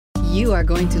You are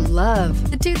going to love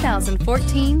the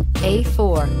 2014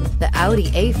 A4. The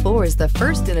Audi A4 is the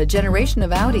first in a generation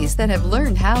of Audis that have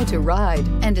learned how to ride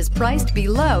and is priced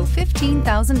below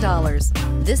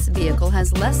 $15,000. This vehicle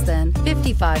has less than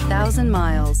 55,000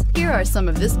 miles. Here are some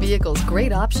of this vehicle's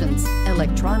great options: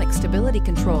 electronic stability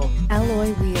control,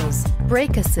 alloy wheels,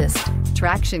 brake assist,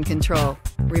 traction control,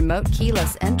 remote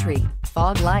keyless entry,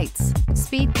 fog lights,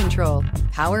 speed control,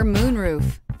 power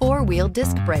moonroof, four-wheel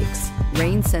disc brakes,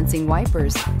 rain-sensing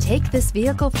wipers. Take this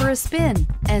vehicle for a spin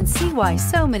and see why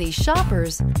so many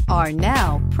shoppers are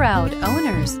now proud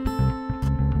owners.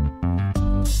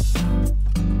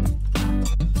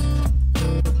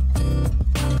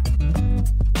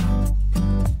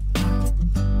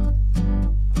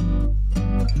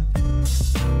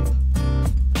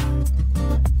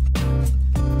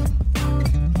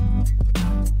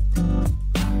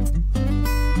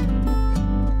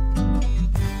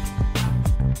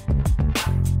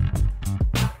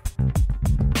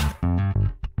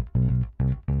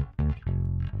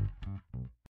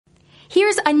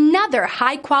 Here's another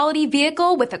high-quality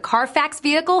vehicle with a CARFAX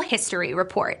Vehicle History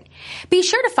Report. Be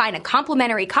sure to find a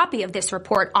complimentary copy of this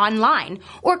report online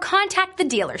or contact the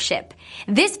dealership.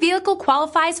 This vehicle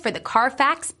qualifies for the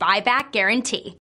CARFAX Buyback Guarantee.